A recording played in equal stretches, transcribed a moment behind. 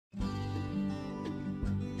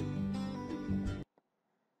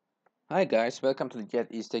Hi guys, welcome to the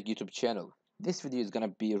Get East Tech YouTube channel. This video is gonna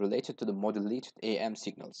be related to the modulated AM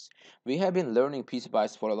signals. We have been learning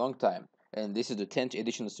pspice for a long time, and this is the 10th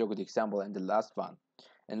edition circuit example and the last one.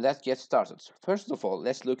 And let's get started. First of all,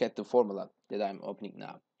 let's look at the formula that I'm opening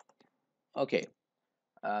now. Okay,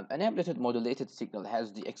 an amplitude modulated signal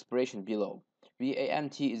has the expression below.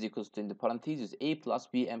 VAMT is equals to, in the parentheses, A plus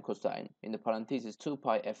Bm cosine, in the parentheses 2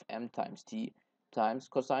 pi Fm times T times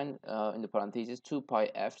cosine, in the parentheses 2 pi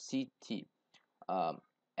Fct. Um,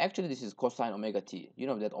 Actually, this is cosine omega t. You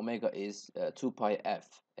know that omega is 2 pi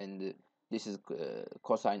f, and this is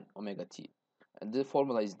cosine omega t. And the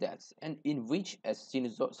formula is that, and in which a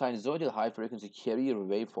sinusoidal high frequency carrier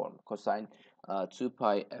waveform cosine 2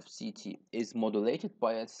 pi fct is modulated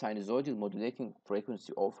by a sinusoidal modulating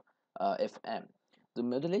frequency of fm. The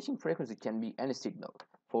modulating frequency can be any signal.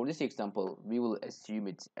 For this example, we will assume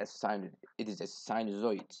it is a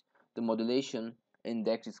sinusoid. The modulation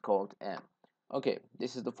index is called m. Okay,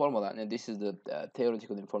 this is the formula, and this is the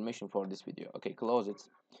theoretical information for this video. Okay, close it.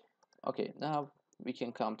 Okay, now we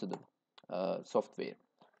can come to the software.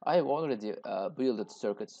 I have already built the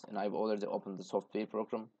circuits, and I've already opened the software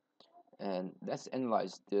program, and let's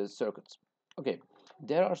analyze the circuits. Okay,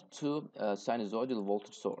 there are two sinusoidal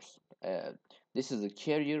voltage source. This is the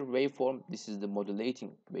carrier waveform. This is the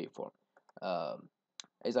modulating waveform. Um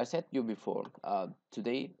as I said to you before,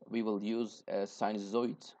 today we will use a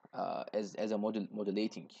sinusoid as a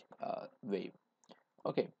modulating wave.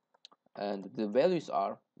 Okay, and the values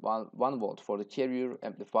are 1 volt for the carrier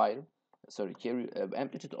amplifier. Sorry, carrier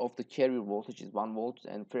amplitude of the carrier voltage is 1 volt,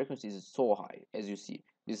 and frequency is so high, as you see.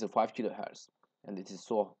 This is 5 kilohertz, and it is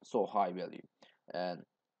so high value. And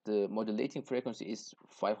the modulating frequency is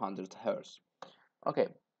 500 hertz. Okay,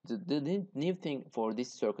 the new thing for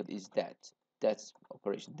this circuit is that's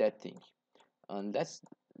operation, that thing. And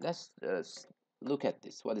let's look at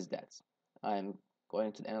this. What is that? I'm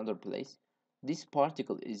going to another place. This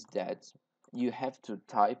particle is that you have to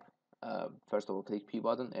type. First of all, click P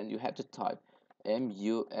button, and you have to type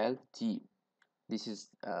MULT. This is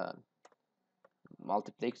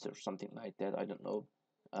multiplexer, something like that. I don't know.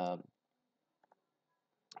 Um,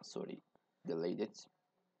 Sorry, delayed it.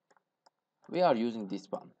 We are using this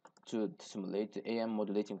one to simulate the AM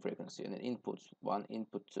modulating frequency and inputs 1,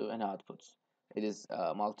 input 2, and outputs. It is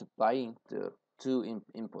multiplying the two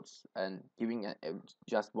inputs and giving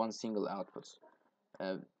just one single output.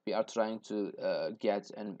 We are trying to get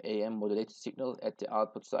an AM modulated signal at the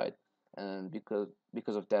output side, and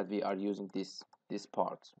because of that we are using this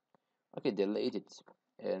part. Okay, delete it,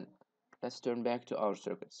 and let's turn back to our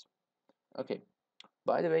circuits. Okay,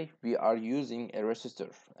 by the way, we are using a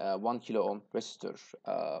resistor, 1 kilo ohm resistor,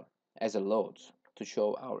 as a load to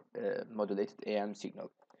show our modulated AM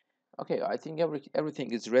signal. Okay, I think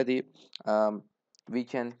everything is ready. Um, we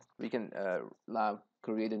can now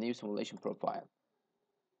create a new simulation profile.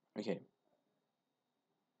 Okay,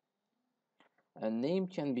 a name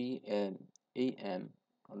can be AM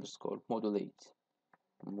underscore modulate,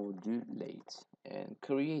 and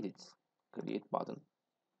create button.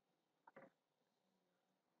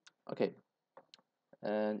 Okay,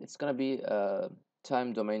 and it's gonna be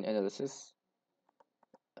time domain analysis.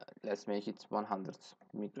 Let's make it 100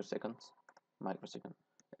 microsecond,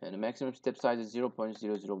 and the maximum step size is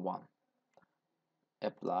 0.001.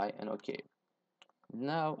 Apply and OK.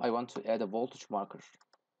 Now I want to add a voltage marker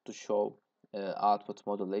to show output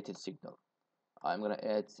modulated signal. I'm gonna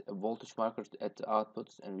add a voltage marker at the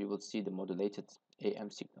outputs, and we will see the modulated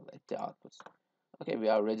AM signal at the outputs. Okay, we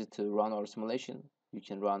are ready to run our simulation. You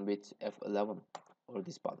can run with F11 or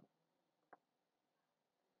this button.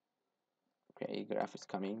 Okay, graph is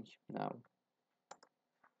coming now.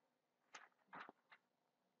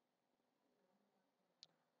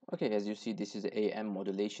 Okay, as you see, this is AM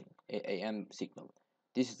modulation, AM signal.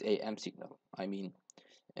 This is AM signal. I mean,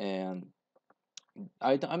 and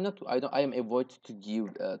I'm not. I am avoid to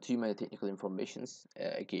give too many technical informations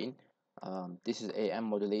again. This is AM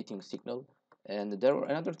modulating signal, and there are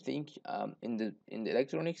another thing in the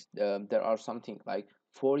electronics. There are something like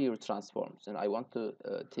Fourier transforms, and I want to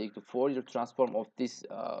take the Fourier transform of this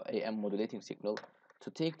AM modulating signal.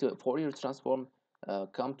 To take the Fourier transform,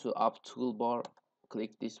 come to up toolbar,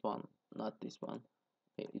 click this one, not this one.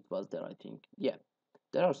 Okay, it was there, I think. Yeah,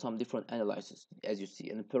 there are some different analyses, as you see,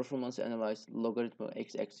 and performance analyze, logarithm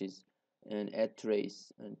x-axis, and add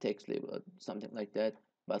trace and text label, something like that.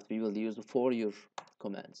 But we will use the Fourier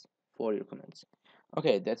commands. Fourier commands.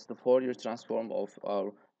 Okay, that's the Fourier transform of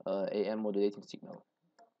our AM modulating signal.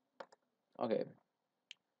 Okay,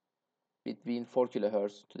 between 4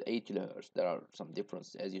 kilohertz to 8 kilohertz, there are some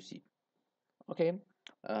differences, as you see. Okay,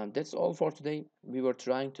 that's all for today. We were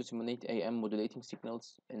trying to simulate AM modulating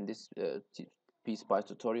signals in this pspice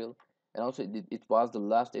tutorial, and also it was the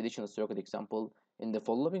last additional circuit example. In the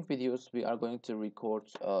following videos, we are going to record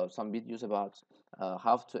some videos about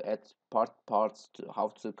how to add parts, to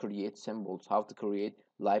how to create symbols, how to create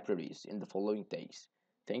libraries in the following days.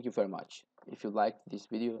 Thank you very much. If you liked this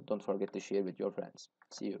video, don't forget to share with your friends.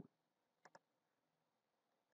 See you.